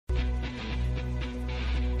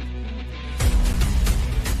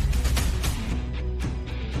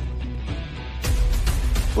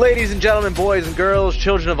Ladies and gentlemen, boys and girls,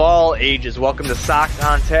 children of all ages, welcome to Sox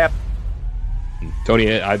on Tap. Tony,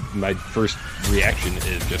 my first reaction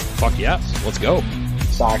is just fuck yes, let's go.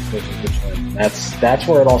 Sox versus Richmond. That's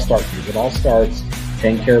where it all starts. It all starts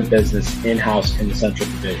taking care of business in-house in the Central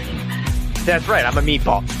Division. That's right, I'm a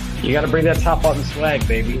meatball. You got to bring that top button swag,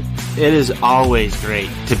 baby. It is always great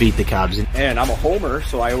to beat the Cubs. And I'm a homer,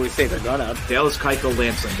 so I always say they're gonna. Dallas Keuchel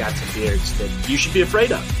Lansing got some beards that you should be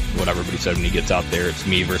afraid of. What everybody said when he gets out there, it's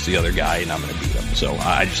me versus the other guy, and I'm going to beat him. So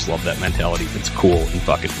I just love that mentality. It's cool and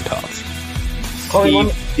fucking tough.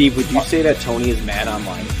 Steve, would you say that Tony is mad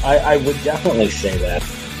online? I would definitely say that.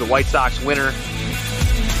 The White Sox winner.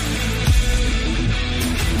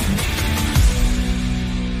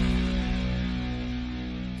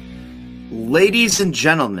 Ladies and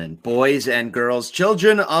gentlemen, boys and girls,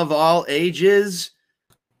 children of all ages,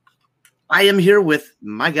 I am here with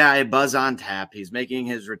my guy, Buzz on Tap. He's making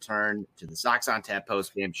his return to the Sox on Tap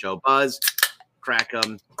post-game show. Buzz, crack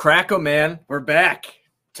 'em. Crack 'em, man. We're back.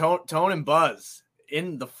 Tone and Buzz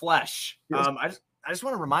in the flesh. Yes. I just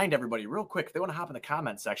want to remind everybody real quick, if they want to hop in the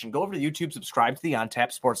comments section, go over to YouTube, subscribe to the On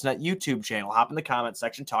Tap Sportsnet YouTube channel, hop in the comment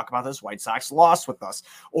section, talk about this White Sox loss with us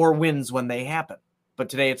or wins when they happen. But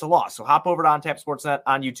today it's a loss. So hop over to On Tap Sportsnet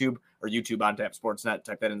on YouTube or YouTube On Tap Sportsnet.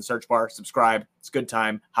 Type that in the search bar. Subscribe. It's a good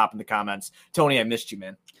time. Hop in the comments. Tony, I missed you,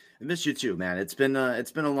 man. I missed you too, man. It's been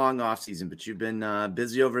a long off season, but you've been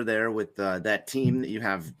busy over there with that team that you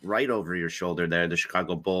have right over your shoulder there, the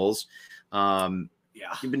Chicago Bulls. Yeah.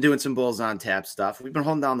 You've been doing some Bulls on Tap stuff. We've been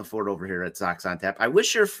holding down the fort over here at Sox on Tap. I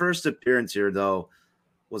wish your first appearance here, though,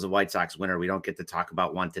 was a White Sox winner. We don't get to talk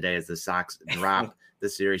about one today as the Sox drop the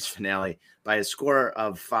series finale by a score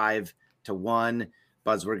of 5-1.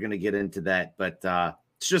 Buzz, we're going to get into that, but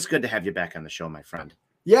it's just good to have you back on the show, my friend.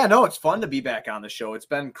 Yeah, no, it's fun to be back on the show. It's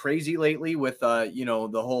been crazy lately with, the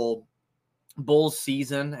whole Bulls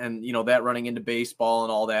season and, that running into baseball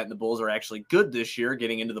and all that. And the Bulls are actually good this year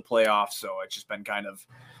getting into the playoffs. So it's just been kind of,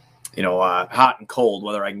 hot and cold,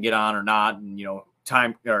 whether I can get on or not. And,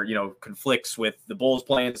 time or, conflicts with the Bulls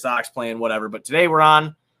playing, the Sox playing, whatever. But today we're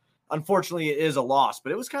on. Unfortunately, it is a loss,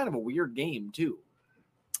 but it was kind of a weird game too.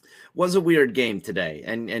 Was a weird game today,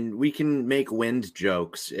 and we can make wind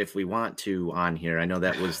jokes if we want to on here. I know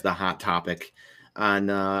that was the hot topic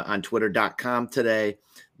on Twitter.com today,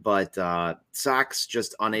 but Sox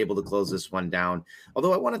just unable to close this one down.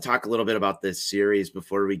 Although I want to talk a little bit about this series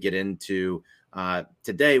before we get into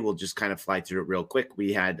today. We'll just kind of fly through it real quick.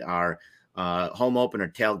 We had our home opener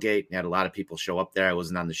tailgate. We had a lot of people show up there. I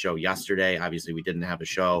wasn't on the show yesterday. Obviously, we didn't have a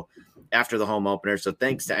show after the home opener. So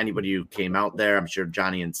thanks to anybody who came out there. I'm sure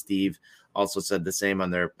Johnny and Steve also said the same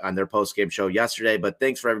on their post-game show yesterday. But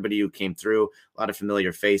thanks for everybody who came through. A lot of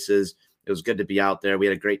familiar faces. It was good to be out there. We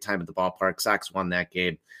had a great time at the ballpark. Sox won that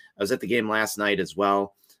game. I was at the game last night as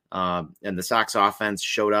well. And the Sox offense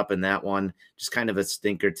showed up in that one. Just kind of a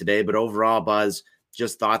stinker today. But overall, Buzz,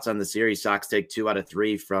 just thoughts on the series. Sox take 2 out of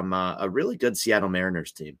 3 from a really good Seattle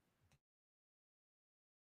Mariners team.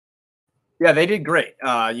 Yeah, they did great.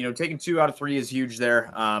 Taking 2 out of 3 is huge there.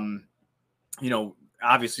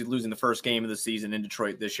 Obviously losing the first game of the season in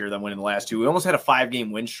Detroit this year, then winning the last 2. We almost had a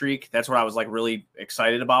 5-game win streak. That's what I was really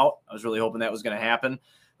excited about. I was really hoping that was going to happen.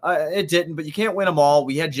 It didn't, but you can't win them all.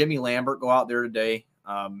 We had Jimmy Lambert go out there today.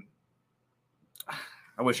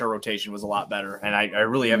 I wish our rotation was a lot better, and I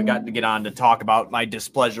really haven't gotten to get on to talk about my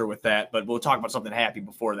displeasure with that, but we'll talk about something happy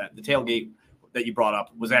before that. The tailgate that you brought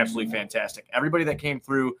up was absolutely fantastic. Everybody that came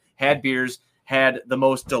through had beers, had the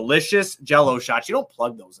most delicious Jell-O shots. You don't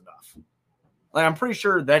plug those enough. I'm pretty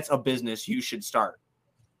sure that's a business you should start.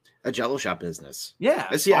 A Jell-O shot business.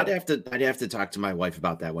 Yeah. See, I'd have to talk to my wife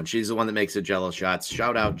about that one. She's the one that makes the Jell-O shots.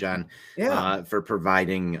 Shout out, Jen, for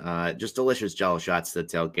providing just delicious Jell-O shots to the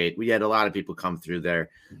tailgate. We had a lot of people come through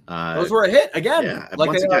there. Those were a hit again. Yeah,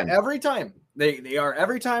 are every time. They are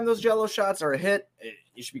every time those Jell-O shots are a hit.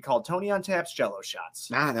 It should be called Tony on Tap's Jell-O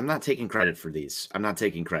shots. Nah, I'm not taking credit for these. I'm not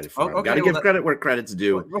taking credit for them. Okay, Got to give credit where credit's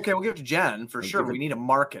due. Okay, we'll give it to Jen for sure. We need to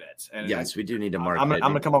market it. And yes, we do need to market I'm it.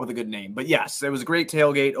 going to come up with a good name. But yes, it was a great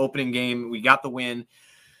tailgate opening game. We got the win.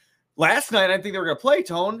 Last night, I didn't think they were going to play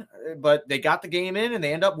Tone, but they got the game in and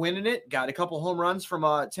they end up winning it. Got a couple home runs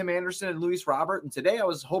from Tim Anderson and Luis Robert. And today I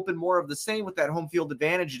was hoping more of the same with that home field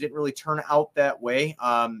advantage. It didn't really turn out that way.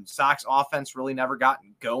 Sox offense really never got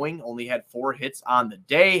going. Only had 4 hits on the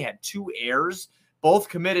day, had 2 errors, both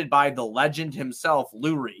committed by the legend himself,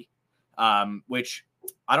 Lurie, which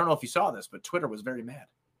I don't know if you saw this, but Twitter was very mad.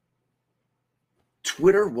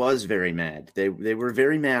 Twitter was very mad. They were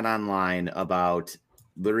very mad online about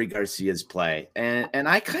Lurie Garcia's play, and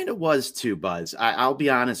I kind of was too, Buzz. I'll be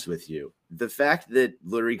honest with you. The fact that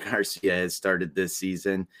Lurie Garcia has started this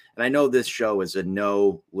season, and I know this show is a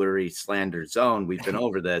no Lurie slander zone. We've been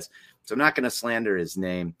over this, so I'm not going to slander his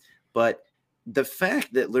name. But the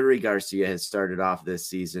fact that Lurie Garcia has started off this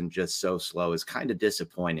season just so slow is kind of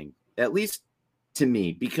disappointing, at least to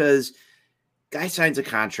me, because guy signs a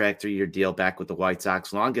contract 3-year deal back with the White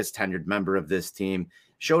Sox, longest tenured member of this team,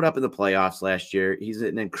 showed up in the playoffs last year. He's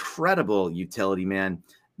an incredible utility man.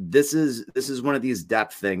 This is one of these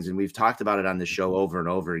depth things, and we've talked about it on the show over and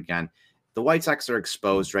over again. The White Sox are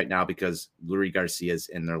exposed right now because Lurie Garcia is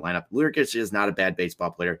in their lineup. Lurie Garcia is not a bad baseball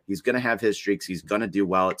player. He's going to have his streaks. He's going to do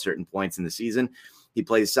well at certain points in the season. He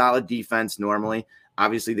plays solid defense normally.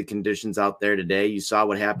 Obviously, the conditions out there today, you saw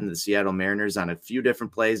what happened to the Seattle Mariners on a few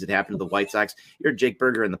different plays. It happened to the White Sox. You heard Jake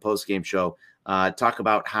Berger in the postgame show talk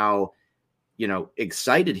about how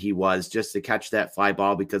excited he was just to catch that fly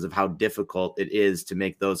ball because of how difficult it is to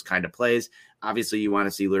make those kind of plays. Obviously, you want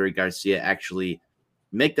to see Lurie Garcia actually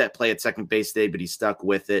make that play at second base today, but he stuck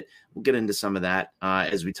with it. We'll get into some of that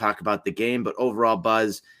as we talk about the game. But overall,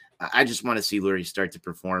 Buzz, I just want to see Lurie start to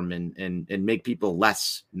perform and make people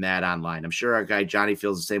less mad online. I'm sure our guy Johnny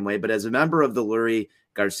feels the same way. But as a member of the Lurie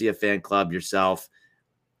Garcia fan club yourself,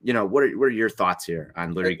 what are your thoughts here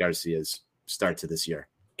on Lurie Garcia's start to this year?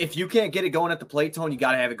 If you can't get it going at the plate, Tone, you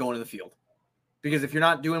got to have it going in the field. Because if you're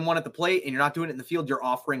not doing one at the plate and you're not doing it in the field, you're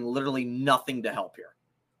offering literally nothing to help here.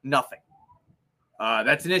 Nothing.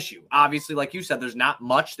 That's an issue. Obviously, like you said, there's not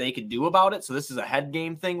much they could do about it. So this is a head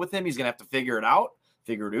game thing with him. He's going to have to figure it out.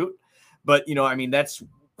 But,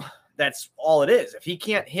 that's all it is. If he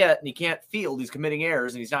can't hit and he can't field, he's committing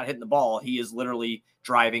errors and he's not hitting the ball. He is literally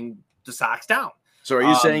driving the Sox down. So are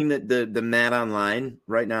you saying that the Mad Online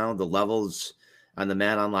right now, the levels on the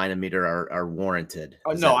Mad Online meter are warranted?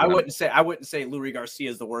 No, I wouldn't say Lurie Garcia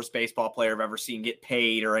is the worst baseball player I've ever seen get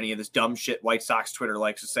paid or any of this dumb shit White Sox Twitter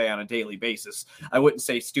likes to say on a daily basis. I wouldn't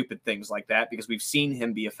say stupid things like that because we've seen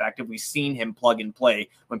him be effective. We've seen him plug and play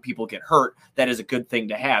when people get hurt. That is a good thing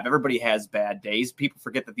to have. Everybody has bad days. People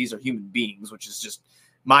forget that these are human beings, which is just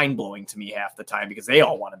mind-blowing to me half the time because they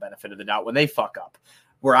all want a benefit of the doubt when they fuck up.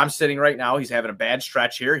 Where I'm sitting right now, he's having a bad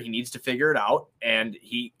stretch here. He needs to figure it out. And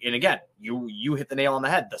again, you hit the nail on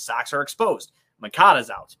the head. The Sox are exposed.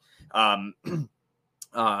 Makata's out.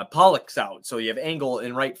 Pollock's out. So you have Engel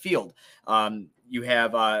in right field. You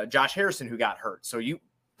have Josh Harrison who got hurt. So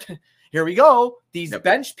here we go. These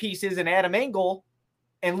bench pieces and Adam Engel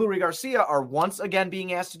and Lurie Garcia are once again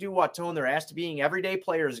being asked to do what, Tone? They're asked to being everyday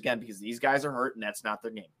players again because these guys are hurt and that's not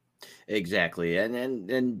their game. Exactly.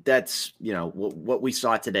 And that's, what we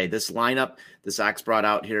saw today. This lineup the Sox brought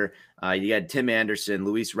out here, you had Tim Anderson,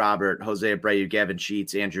 Luis Robert, Jose Abreu, Gavin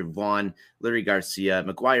Sheets, Andrew Vaughn, Lurie Garcia,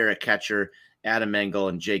 McGuire at catcher, Adam Engel,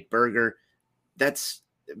 and Jake Berger. That's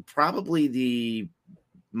probably the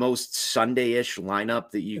most Sunday-ish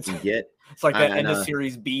lineup that you can get. It's like that end of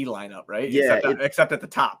Series B lineup, right? Yeah. Except at the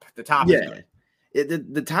top. The top is good.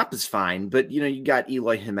 The top is fine, but you got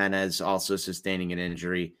Eloy Jimenez also sustaining an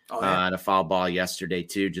injury on a foul ball yesterday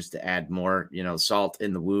too, just to add more salt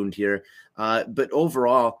in the wound here. But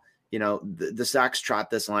overall, the Sox trot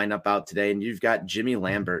this lineup out today, and you've got Jimmy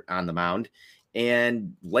Lambert on the mound,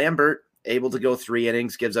 and Lambert able to go 3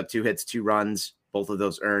 innings, gives up 2 hits, 2 runs, both of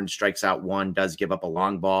those earned, strikes out 1, does give up a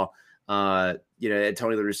long ball. Tony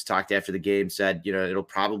La Russa talked after the game, said, it'll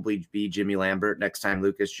probably be Jimmy Lambert next time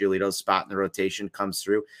Lucas Giolito's spot in the rotation comes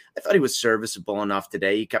through. I thought he was serviceable enough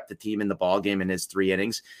today. He kept the team in the ball game in his 3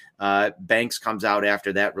 innings. Banks comes out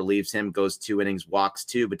after that, relieves him, goes 2 innings, walks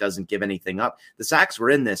 2, but doesn't give anything up. The Sox were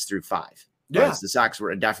in this through 5. Yeah. The Sox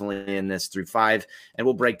were definitely in this through 5, and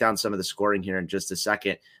we'll break down some of the scoring here in just a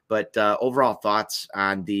second. But overall thoughts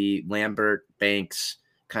on the Lambert Banks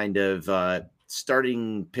kind of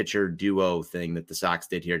starting pitcher duo thing that the Sox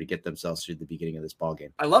did here to get themselves through the beginning of this ball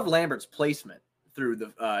game. I love Lambert's placement through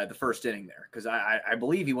the first inning there because I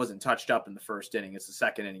believe he wasn't touched up in the first inning. It's the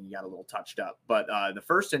second inning he got a little touched up, but the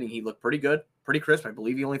first inning he looked pretty good, pretty crisp. I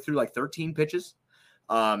believe he only threw like 13 pitches.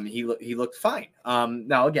 He looked fine.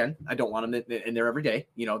 Now again, I don't want him in there every day.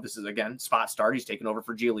 This is again spot start. He's taking over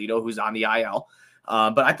for Giolito, who's on the IL.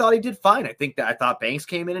 But I thought he did fine. I thought Banks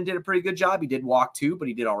came in and did a pretty good job. He did walk 2, but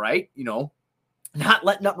he did all right. Not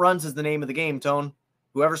letting up runs is the name of the game, Tone.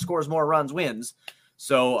 Whoever scores more runs wins.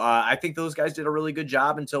 So I think those guys did a really good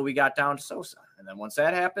job until we got down to Sosa. And then once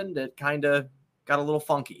that happened, it kind of got a little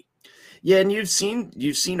funky. Yeah, and you've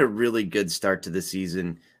seen a really good start to the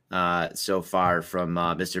season so far from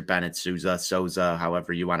Mr. Bennett Souza,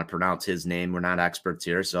 however you want to pronounce his name. We're not experts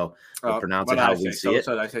here, so we'll pronounce it how we see it.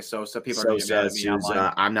 I say Sosa. People are Sosa,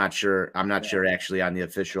 Souza. I'm not sure. I'm not sure actually on the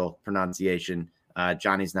official pronunciation.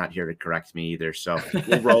 Johnny's not here to correct me either, so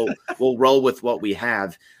we'll roll with what we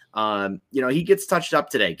have. He gets touched up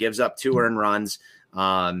today, gives up 2 earned runs.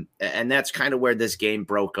 And that's kind of where this game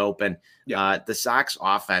broke open. The Sox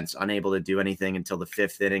offense unable to do anything until the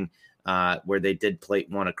 5th inning, where they did plate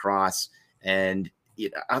one across. And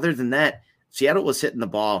other than that, Seattle was hitting the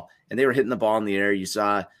ball, and they were hitting the ball in the air. You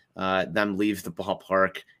saw them leave the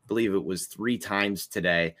ballpark. I believe it was 3 times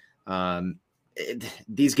today.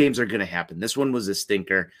 These games are going to happen. This one was a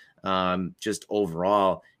stinker, just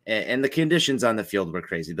overall. And the conditions on the field were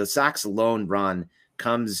crazy. The Sox lone run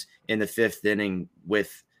comes in the 5th inning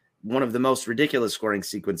with one of the most ridiculous scoring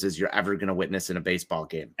sequences you're ever going to witness in a baseball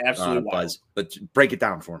game. Absolutely, Buzz. But break it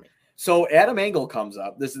down for me. So Adam Engel comes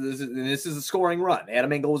up. This is a scoring run.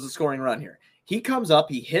 Adam Engel was a scoring run here. He comes up,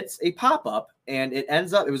 he hits a pop-up, and it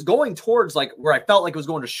was going towards like where I felt like it was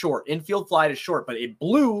going to short. Infield fly to short, but it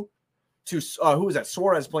blew to who was that?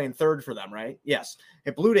 Suarez playing third for them, right? Yes.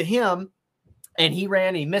 It blew to him, and he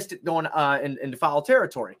ran, he missed it going into foul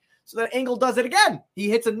territory. So then Engel does it again. He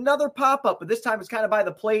hits another pop-up, but this time it's kind of by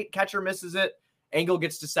the plate. Catcher misses it. Engel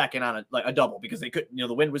gets to second on a double because they couldn't,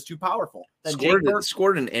 the wind was too powerful. Then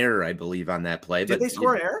scored an error, I believe, on that play. Did they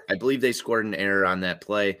score an error? I believe they scored an error on that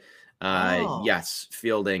play. Yes,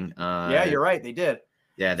 fielding. Yeah, you're right. They did.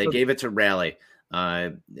 Yeah, they gave it to Raleigh.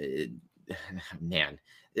 Man,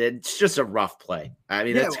 it's just a rough play. I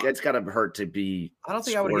mean, it's got to hurt to be. I don't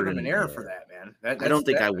think I would have given him an error for that, man. I don't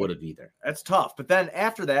think I would have either. That's tough. But then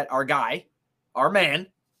after that, our man,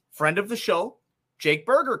 friend of the show, Jake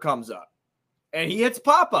Berger comes up, and he hits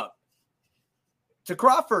pop-up to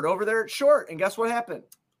Crawford over there at short. And guess what happened?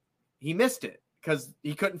 He missed it because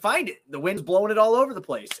he couldn't find it. The wind's blowing it all over the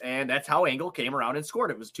place. And that's how Engel came around and scored.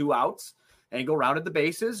 It was 2 outs. Engel rounded the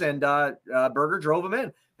bases, and Berger drove him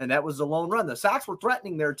in. And that was the lone run. The Sox were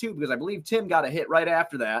threatening there, too, because I believe Tim got a hit right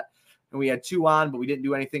after that. And we had 2 on, but we didn't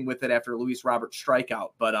do anything with it after Luis Roberts'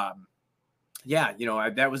 strikeout. But,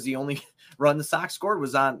 that was the only run the Sox scored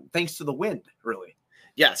was on thanks to the wind, really.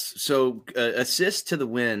 Yes. So assist to the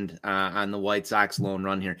wind on the White Sox lone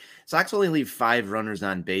run here. Sox only leave 5 runners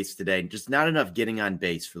on base today. Just not enough getting on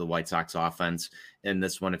base for the White Sox offense in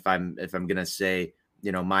this one. If I'm going to say,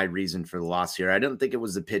 my reason for the loss here, I don't think it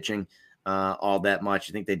was the pitching all that much.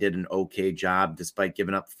 I think they did an okay job despite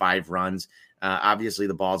giving up 5 runs. Obviously,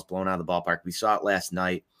 the ball's blown out of the ballpark. We saw it last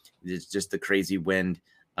night. It's just the crazy wind,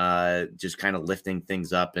 just kind of lifting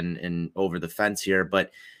things up and over the fence here.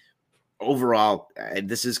 But overall,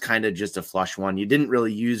 this is kind of just a flush one. You didn't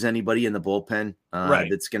really use anybody in the bullpen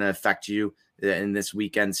that's going to affect you in this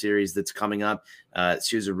weekend series that's coming up.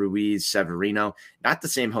 Souza, Ruiz, Severino, not the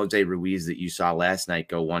same Jose Ruiz that you saw last night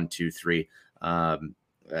go 1, 2, 3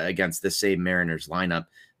 against the same Mariners lineup.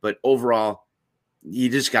 But overall, you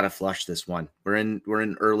just got to flush this one. We're in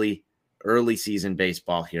early season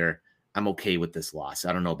baseball here. I'm okay with this loss.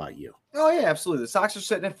 I don't know about you. Oh, yeah, absolutely. The Sox are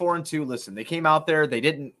sitting at 4-2. Listen, they came out there. They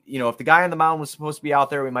didn't, if the guy on the mound was supposed to be out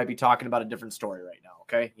there, we might be talking about a different story right now,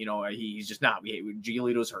 okay? He's just not.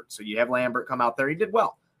 Giolito's hurt. So you have Lambert come out there. He did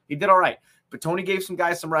well. He did all right. But Tony gave some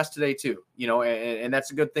guys some rest today too, and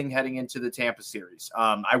that's a good thing heading into the Tampa series.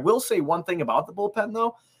 I will say one thing about the bullpen,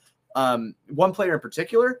 though. One player in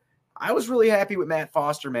particular, I was really happy with Matt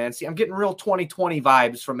Foster, man. See, I'm getting real 2020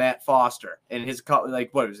 vibes from Matt Foster and his,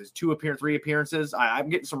 what is his 3 appearances? I'm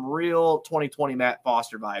getting some real 2020 Matt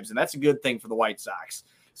Foster vibes, and that's a good thing for the White Sox.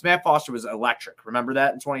 So Matt Foster was electric. Remember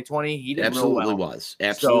that in 2020? He did absolutely well.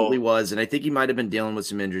 Absolutely was. And I think he might have been dealing with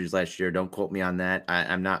some injuries last year. Don't quote me on that.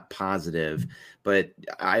 I'm not positive, but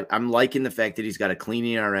I'm liking the fact that he's got a clean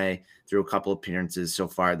ERA through a couple appearances so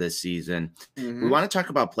far this season. Mm-hmm. We want to talk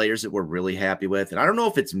about players that we're really happy with. And I don't know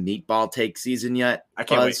if it's meatball take season yet. I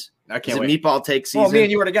can't wait. Is it meatball take season? Well, me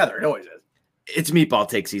and you were together. It always is. It's meatball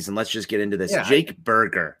take season. Let's just get into this. Yeah. Jake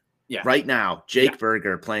Berger. Yeah. Right now, Jake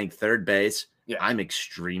Berger playing third base. Yeah. I'm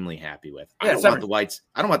extremely happy with. Yeah, I don't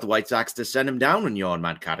want the White Sox to send him down when Yoan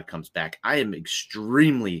Moncada comes back. I am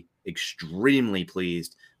extremely, extremely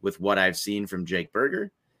pleased with what I've seen from Jake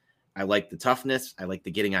Berger. I like the toughness. I like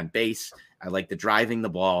the getting on base. I like the driving the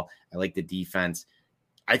ball. I like the defense.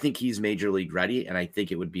 I think he's major league ready, and I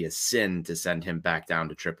think it would be a sin to send him back down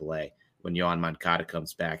to AAA when Yoan Moncada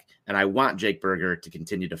comes back. And I want Jake Berger to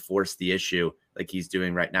continue to force the issue like he's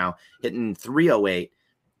doing right now, hitting 308.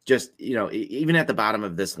 Just, even at the bottom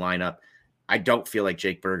of this lineup, I don't feel like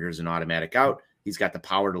Jake Berger is an automatic out. He's got the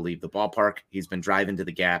power to leave the ballpark. He's been driving to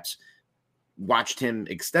the gaps. watched him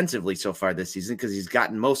extensively so far this season because he's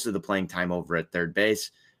gotten most of the playing time over at third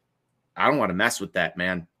base. I don't want to mess with that,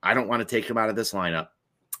 man. I don't want to take him out of this lineup.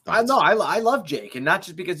 I know. I love Jake, and not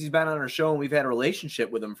just because he's been on our show and we've had a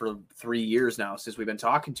relationship with him for 3 years now since we've been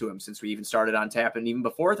talking to him, since we even started on tap and even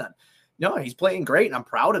before then. No, he's playing great, and I'm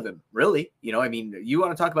proud of him, really. You know, I mean, you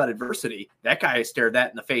want to talk about adversity. That guy stared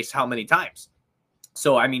that in the face how many times?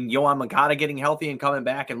 So, I mean, Yoan Moncada getting healthy and coming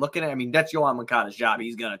back and looking at, I mean, that's Yoan Moncada's job.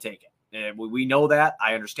 He's going to take it. We know that.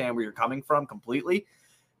 I understand where you're coming from completely,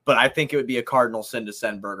 but I think it would be a cardinal sin to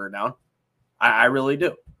send Burger down. I really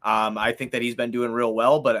do. I think that he's been doing real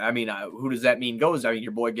well, but I mean, who does that mean goes? I mean,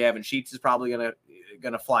 your boy Gavin Sheets is probably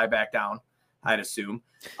gonna fly back down, I'd assume.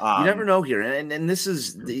 You never know here, and this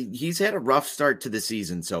is he's had a rough start to the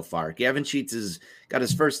season so far. Gavin Sheets has got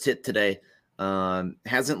his first hit today,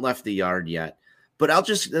 hasn't left the yard yet. But I'll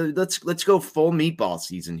just let's go full meatball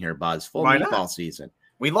season here, Buzz. Full Why meatball not? season.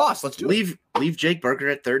 We lost. Let's do it. Leave Jake Burger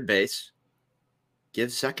at third base.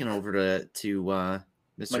 Give second over to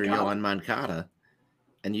Mr. Yoan Moncada,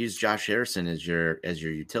 and use Josh Harrison as your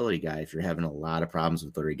utility guy if you're having a lot of problems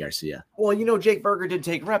with Larry Garcia. Well, you know, Jake Burger did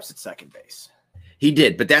take reps at second base. He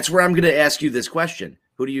did, but that's where I'm going to ask you this question.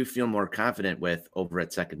 Who do you feel more confident with over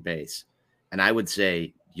at second base? And I would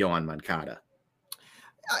say Yoan Moncada.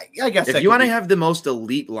 I guess if you want to have the most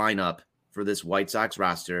elite lineup for this White Sox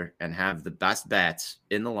roster and have the best bats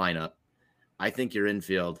in the lineup, I think your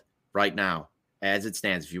infield right now, as it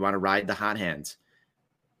stands, if you want to ride the hot hands,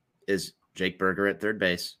 is Jake Burger at third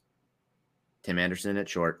base, Tim Anderson at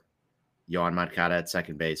short, Yoan Moncada at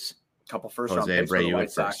second base. A couple first-round picks for the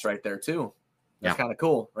White Sox right there, too. That's kind of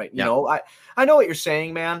cool, right? You know, I know what you're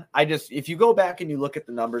saying, man. If you go back and you look at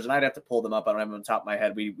the numbers, and I'd have to pull them up. I don't have them on top of my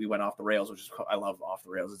head. We went off the rails, which is, I love off the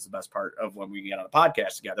rails. It's the best part of when we get on a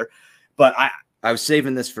podcast together. But I was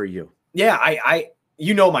saving this for you. Yeah,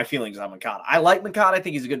 you know my feelings on Moncada. I like Moncada. I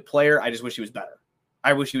think he's a good player. I just wish he was better.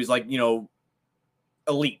 I wish he was like, you know,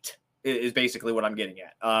 elite is basically what I'm getting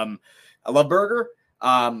at. I love Burger.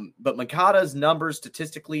 But Moncada's numbers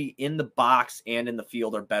statistically in the box and in the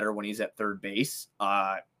field are better when he's at third base.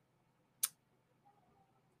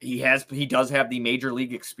 He does have the major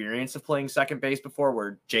league experience of playing second base before,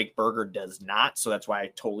 where Jake Burger does not. So that's why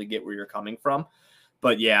I totally get where you're coming from.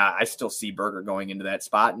 But yeah, I still see Burger going into that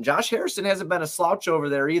spot. And Josh Harrison hasn't been a slouch over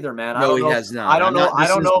there either, man. No, he has not. I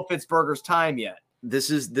don't know if it's Burger's time yet. This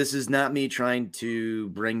is not me trying to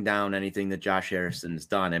bring down anything that Josh Harrison's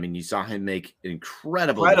done. I mean, you saw him make an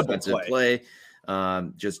incredible defensive play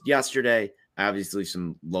just yesterday. Obviously,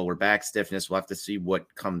 some lower back stiffness. We'll have to see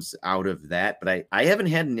what comes out of that. But I haven't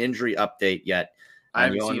had an injury update yet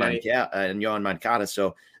on Yoan Moncada,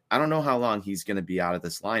 so I don't know how long he's going to be out of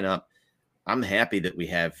this lineup. I'm happy that we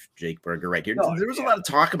have Jake Burger right here. There was a lot of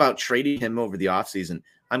talk about trading him over the offseason.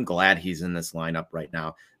 I'm glad he's in this lineup right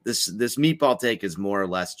now. This meatball take is more or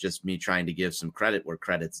less just me trying to give some credit where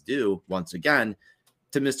credit's due, once again,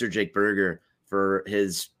 to Mr. Jake Burger for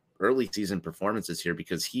his early season performances here,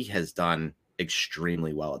 because he has done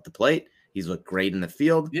extremely well at the plate. He's looked great in the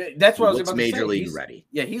field. Yeah, that's what I was about to say. Major league ready.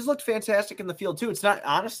 Yeah, he's looked fantastic in the field too. It's not,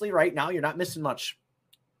 honestly, right now, you're not missing much.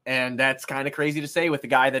 And that's kind of crazy to say with the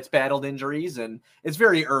guy that's battled injuries, and it's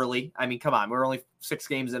very early. I mean, come on, we're only 6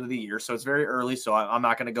 games into the year, so it's very early. So I'm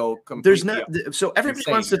not going to go completely. There's not. So everybody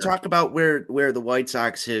wants to talk about where the White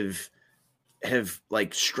Sox have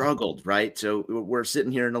like struggled, right? So we're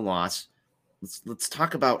sitting here in a loss. Let's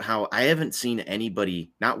talk about how I haven't seen anybody,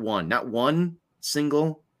 not one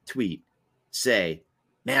single tweet, say,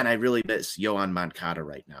 "Man, I really miss Yoan Moncada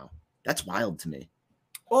right now." That's wild to me.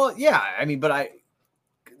 Well, yeah, I mean, but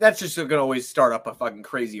that's just going to always start up a fucking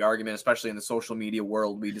crazy argument, especially in the social media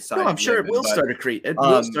world. We decide. No, I'm sure it will start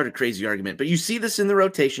a crazy argument. But you see this in the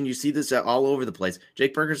rotation. You see this all over the place.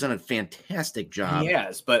 Jake Burger's done a fantastic job.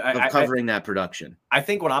 Yes, but of covering that production. I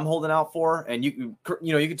think what I'm holding out for, and you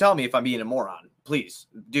can tell me if I'm being a moron, please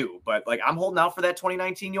do. But like, I'm holding out for that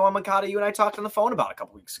 2019 Yoan Moncada you and I talked on the phone about a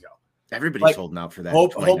couple weeks ago. Everybody's holding out for that.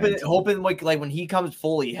 Hoping like when he comes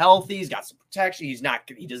fully healthy, he's got some protection.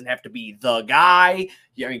 He doesn't have to be the guy.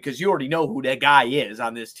 Yeah, I mean, because you already know who that guy is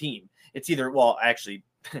on this team. It's either, well, actually,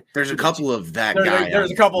 there's a couple of that guy.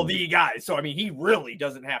 There's a couple of the guys. So I mean, he really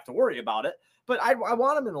doesn't have to worry about it. But I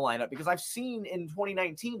want him in the lineup because I've seen in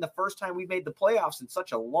 2019 the first time we made the playoffs in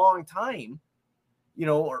such a long time.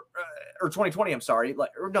 Or 2020. I'm sorry,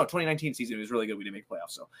 2019 season was really good. We didn't make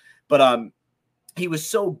playoffs, but he was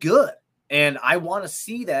so good. And I want to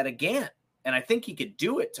see that again. And I think he could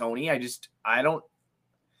do it, Tony.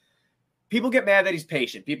 People get mad that he's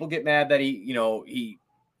patient. People get mad that he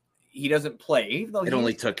doesn't play. Even though it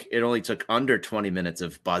only took under 20 minutes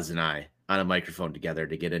of Buzz and I on a microphone together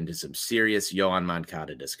to get into some serious Yoan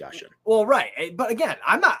Moncada discussion. Well, right. But again,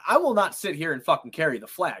 I will not sit here and fucking carry the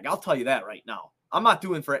flag. I'll tell you that right now. I'm not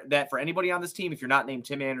doing that for anybody on this team if you're not named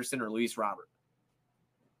Tim Anderson or Luis Robert.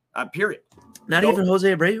 Period. Not even Jose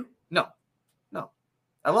Abreu? No.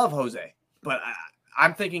 I love Jose, but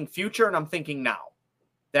I'm thinking future and I'm thinking now.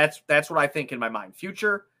 That's what I think in my mind.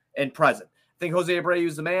 Future and present. I think Jose Abreu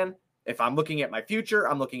is the man. If I'm looking at my future,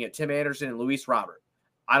 I'm looking at Tim Anderson and Luis Robert.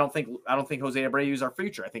 I don't think Jose Abreu is our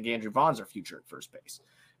future. I think Andrew Vaughn's our future at first base.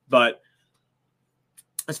 But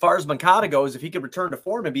as far as Moncada goes, if he could return to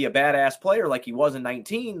form and be a badass player like he was in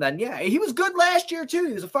 19, then yeah, he was good last year too.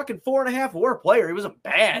 He was a fucking 4.5 WAR player. He wasn't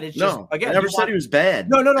bad. It's just, again, I never said he was bad.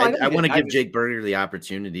 No. I want to give Jake Burger the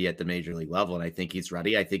opportunity at the major league level, and I think he's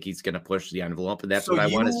ready. I think he's going to push the envelope, and that's what I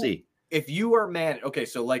want to see. If you are okay,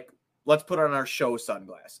 so let's put on our show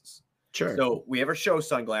sunglasses. Sure. So we have our show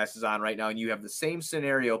sunglasses on right now, and you have the same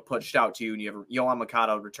scenario pushed out to you, and you have Yoan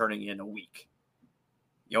Moncada returning in a week.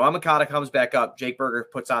 Yoan Moncada comes back up. Jake Burger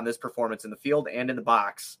puts on this performance in the field and in the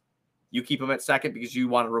box. You keep him at second because you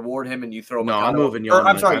want to reward him, and you throw Moncada. I'm moving Yoan.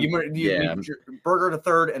 I'm sorry, you Burger to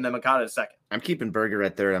third, and then Moncada to second. I'm keeping Burger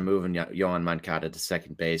at third. I'm moving Yoan Moncada to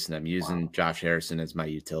second base, and I'm using Josh Harrison as my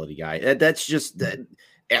utility guy. That's just that.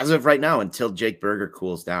 As of right now, until Jake Burger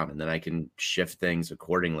cools down, and then I can shift things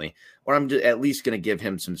accordingly. Or I'm at least going to give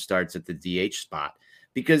him some starts at the DH spot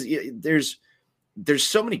because there's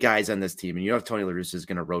so many guys on this team, and you have Tony La Russa is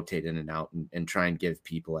going to rotate in and out and try and give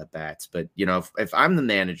people at bats. But if I'm the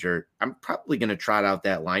manager, I'm probably going to trot out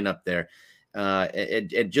that lineup there,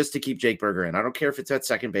 and just to keep Jake Burger in. I don't care if it's at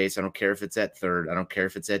second base. I don't care if it's at third. I don't care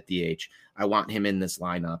if it's at DH. I want him in this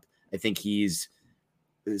lineup. I think he's.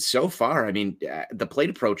 So far, I mean, the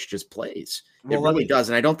plate approach just plays. It really does,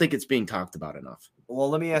 and I don't think it's being talked about enough.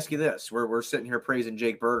 Well, let me ask you this: we're sitting here praising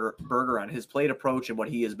Jake Burger on his plate approach and what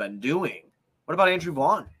he has been doing. What about Andrew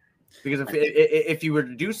Vaughn? Because if you were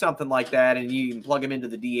to do something like that and you can plug him into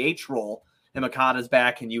the DH role, and Moncada's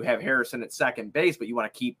back, and you have Harrison at second base, but you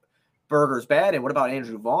want to keep Burger's bat, and what about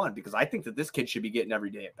Andrew Vaughn? Because I think that this kid should be getting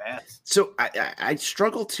every day at bats. So I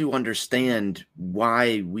struggle to understand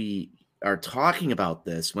why we are talking about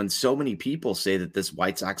this when so many people say that this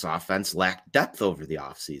White Sox offense lacked depth over the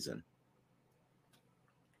offseason.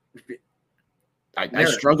 I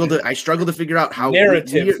struggle to figure out how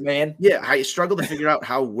man. Yeah, I struggle to figure out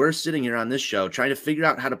how we're sitting here on this show trying to figure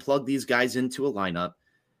out how to plug these guys into a lineup.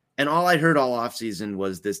 And all I heard all offseason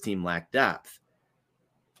was this team lacked depth.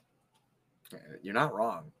 You're not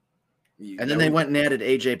wrong. And then they went and added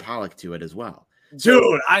AJ Pollock to it as well.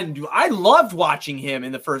 Dude, I loved watching him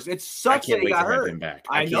in the first. It sucks that he got hurt.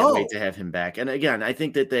 I can't wait to have him back. And again, I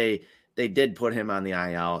think that they did put him on the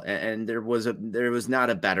IL, and there was not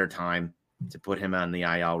a better time to put him on the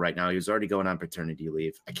IL right now. He was already going on paternity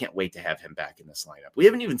leave. I can't wait to have him back in this lineup. We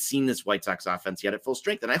haven't even seen this White Sox offense yet at full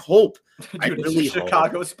strength, and I hope. Dude, I really hope.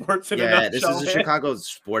 Chicago sports. This is a Chicago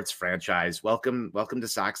sports franchise. Welcome to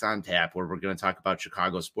Sox on Tap, where we're going to talk about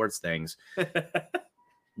Chicago sports things.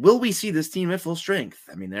 Will we see this team at full strength?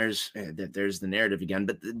 I mean, there's the narrative again,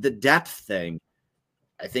 but the depth thing,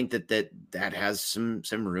 I think that has some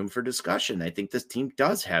room for discussion. I think this team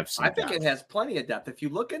does have some depth. It has plenty of depth. If you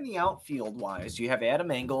look in the outfield wise, you have Adam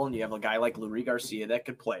Engel and you have a guy like Lurie Garcia that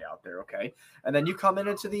could play out there, okay? And then you come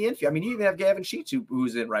into the infield. I mean, you even have Gavin Sheets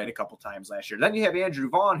who's in right a couple times last year. Then you have Andrew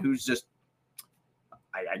Vaughn, who's just,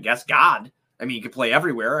 I guess, God. I mean, he could play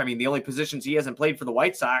everywhere. I mean, the only positions he hasn't played for the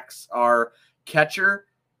White Sox are catcher,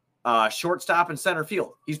 shortstop, and center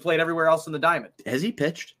field. He's played everywhere else in the diamond. Has he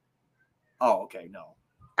pitched? Oh, okay, no.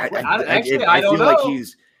 I don't know. Like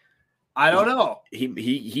I don't know.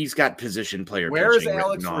 He's got position player. Where is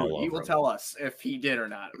Alex Rude? He will tell us if he did or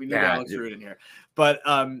not. We need Alex Rude in here. But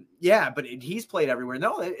but he's played everywhere.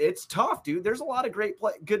 No, it's tough, dude. There's a lot of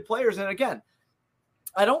good players, and again,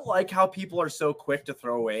 I don't like how people are so quick to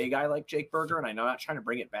throw away a guy like Jake Burger, and I'm not trying to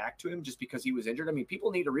bring it back to him just because he was injured. I mean, people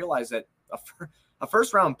need to realize that a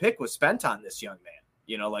first-round pick was spent on this young man.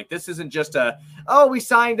 You know, like this isn't just we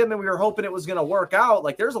signed him and we were hoping it was going to work out.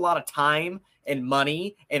 Like there's a lot of time and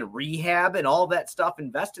money and rehab and all that stuff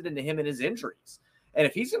invested into him and his injuries. And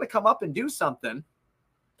if he's going to come up and do something,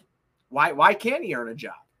 why can't he earn a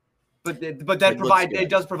job? But it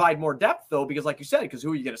does provide more depth though, because like you said, because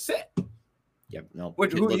who are you going to sit? Yeah, no. Who are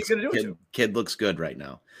you going to do it to? Kid looks good right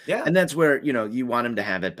now. Yeah. And that's where, you want him to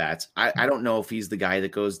have at bats. I don't know if he's the guy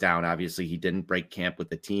that goes down. Obviously, he didn't break camp with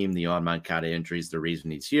the team. The Yoan Moncada injury is the reason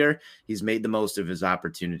he's here. He's made the most of his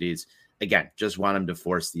opportunities. Again, just want him to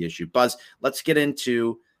force the issue. Buzz, let's get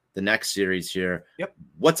into the next series here. Yep.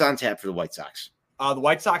 What's on tap for the White Sox? The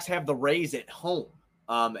White Sox have the Rays at home.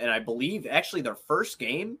 And I believe actually their first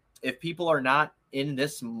game if people are not in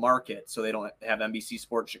this market, so they don't have NBC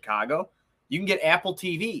Sports Chicago, you can get Apple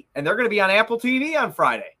TV, and they're going to be on Apple TV on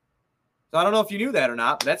Friday. So I don't know if you knew that or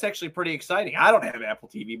not, but that's actually pretty exciting. I don't have Apple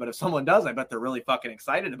TV, but if someone does, I bet they're really fucking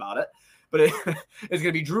excited about it. But it's going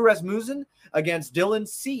to be Drew Rasmussen against Dylan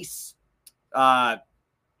Cease.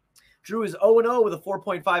 Drew is 0-0 with a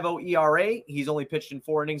 4.50 ERA. He's only pitched in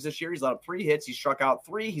 4 innings this year. He's let up 3 hits. He struck out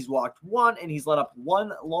 3. He's walked 1, and he's let up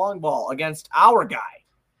 1 long ball against our guy,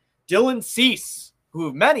 Dylan Cease,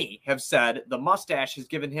 who many have said the mustache has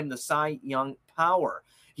given him the Cy Young power.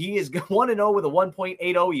 He is 1-0 with a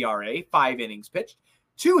 1.80 ERA, 5 innings pitched.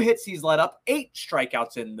 2 hits he's let up, 8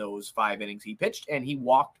 strikeouts in those 5 innings he pitched, and he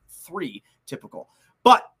walked 3, typical.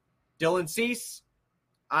 But Dylan Cease,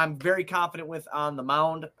 I'm very confident with on the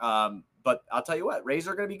mound. But I'll tell you what, Rays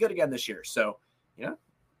are going to be good again this year. So,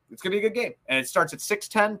 it's going to be a good game. And it starts at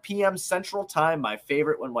 6:10 p.m. Central Time. My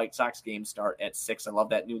favorite when White Sox games start at 6. I love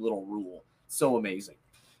that new little rule. So amazing.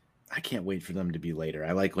 I can't wait for them to be later.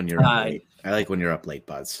 I like when you're up late. I like when you're up late,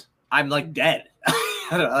 Buzz. I'm like dead.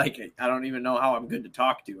 I don't even know how I'm good to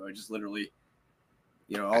talk to. I just literally,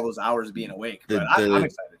 all those hours of being awake. But I'm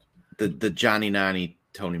excited. The Johnny Nani,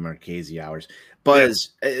 Tony Marchese hours.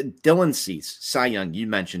 Buzz, Dylan Cease, Cy Young, you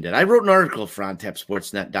mentioned it. I wrote an article for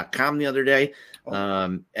OnTapSportsNet.com the other day.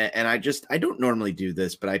 And I don't normally do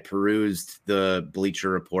this, but I perused the Bleacher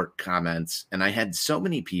Report comments, and I had so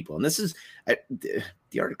many people. And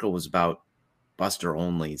the article was about Buster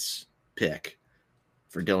Olney's pick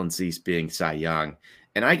for Dylan Cease being Cy Young.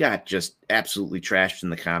 And I got just absolutely trashed in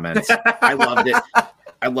the comments. I loved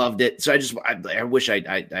it. So I wish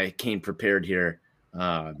I came prepared here.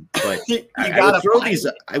 But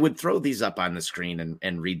I would throw these up on the screen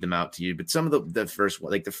and read them out to you. But some of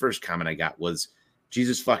the first comment I got was,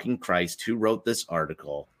 Jesus fucking Christ, who wrote this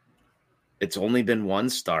article? It's only been 1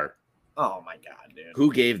 start. Oh my God, dude.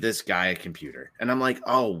 Who gave this guy a computer? And I'm like,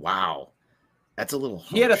 oh wow. That's a little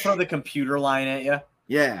harsh. He had to throw the computer line at you.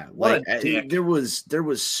 Yeah. What a dick. There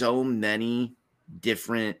was so many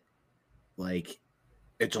different,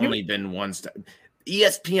 it's only been 1 start.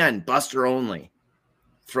 ESPN, Buster Olney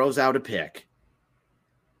throws out a pick,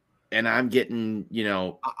 and I'm getting,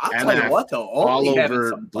 I'll tell you what though, all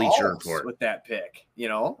over Bleacher Report with that pick.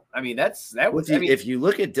 I mean, if you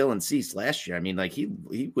look at Dylan Cease last year, I mean,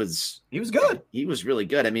 he was good. He was really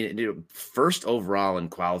good. I mean, first overall in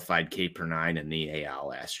qualified K per 9 in the AL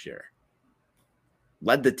last year.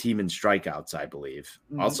 Led the team in strikeouts, I believe.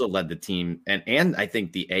 Mm-hmm. Also led the team, and I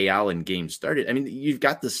think the AL in games started. I mean, you've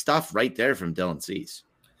got the stuff right there from Dylan Cease.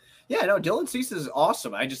 Yeah, no, Dylan Cease is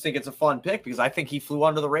awesome. I just think it's a fun pick because I think he flew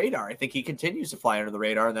under the radar. I think he continues to fly under the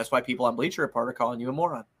radar, and that's why people on Bleacher Report are calling you a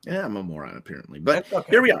moron. Yeah, I'm a moron, apparently. But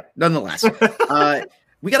Here we are, nonetheless.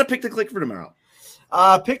 We got to pick the click for tomorrow.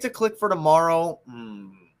 Pick the click for tomorrow.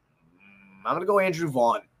 I'm going to go Andrew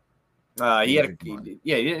Vaughn. He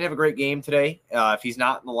didn't have a great game today. If he's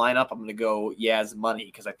not in the lineup, I'm going to go Yaz Money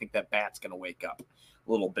because I think that bat's going to wake up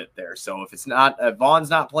a little bit there. So if it's not, if Vaughn's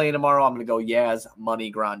not playing tomorrow, I'm going to go Yaz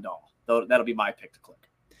Money Grandal. That'll be my pick to click.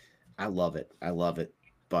 I love it,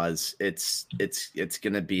 Buzz. It's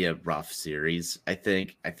going to be a rough series. I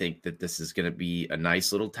think that this is going to be a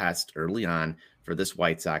nice little test early on for this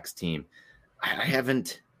White Sox team. I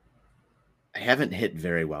haven't hit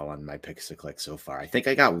very well on my picks to click so far. I think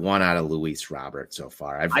I got 1 out of Luis Robert so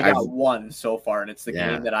far. I got 1 so far, and it's the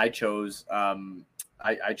game that I chose.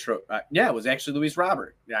 It was actually Luis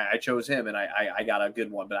Robert. Yeah, I chose him, and I got a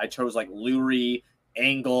good one. But I chose Lurie,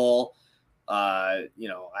 Engel. I've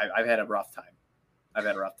had a rough time.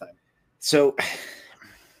 So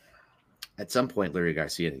at some point, Lurie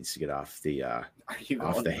Garcia needs to get off the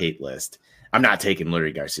hate list. I'm not taking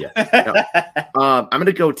Lurie Garcia. No. I'm going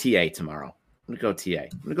to go TA tomorrow. I'm going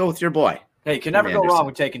to go with your boy. Hey, you can never go wrong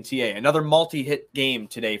with taking TA. Another multi-hit game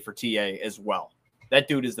today for TA as well. That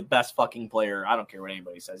dude is the best fucking player. I don't care what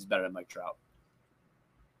anybody says. He's better than Mike Trout.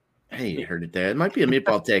 Hey, you heard it there. It might be a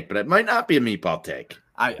meatball take, but it might not be a meatball take.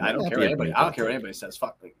 I don't care what anybody. I don't care what anybody says.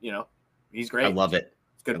 Fuck, he's great. I love it.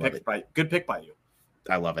 It's good pick by you.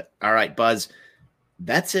 I love it. All right, Buzz.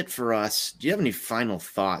 That's it for us. Do you have any final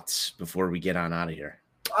thoughts before we get on out of here?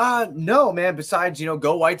 No, man. Besides,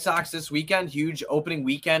 go White Sox this weekend. Huge opening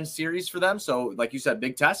weekend series for them. So, like you said,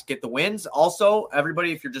 big test. Get the wins. Also,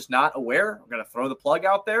 everybody, if you're just not aware, we're going to throw the plug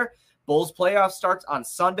out there. Bulls playoff starts on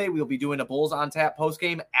Sunday. We'll be doing a Bulls on Tap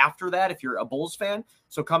postgame after that if you're a Bulls fan.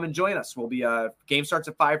 So come and join us. We'll be game starts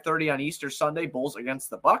at 5:30 on Easter Sunday, Bulls against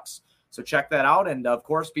the Bucks. So check that out. And, of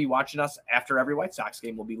course, be watching us after every White Sox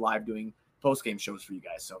game. We'll be live doing post-game shows for you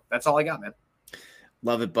guys. So that's all I got, man.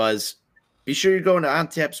 Love it, Buzz. Be sure you're going to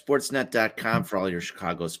ontapsportsnet.com for all your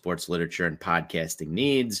Chicago sports literature and podcasting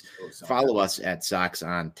needs. Follow us at Sox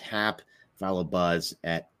on Tap. Follow Buzz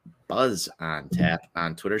at Buzz on Tap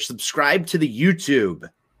on Twitter. Subscribe to the YouTube.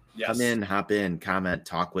 Yes. Come in, hop in, comment,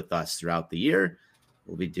 talk with us throughout the year.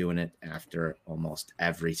 We'll be doing it after almost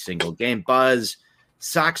every single game. Buzz,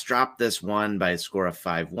 Sox dropped this one by a score of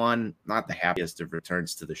 5-1. Not the happiest of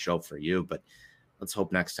returns to the show for you, but let's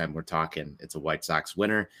hope next time we're talking, it's a White Sox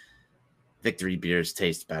winner. Victory beers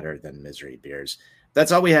taste better than misery beers.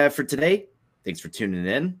 That's all we have for today. Thanks for tuning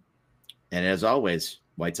in. And as always,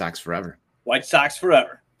 White Sox forever. White Sox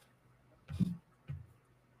forever.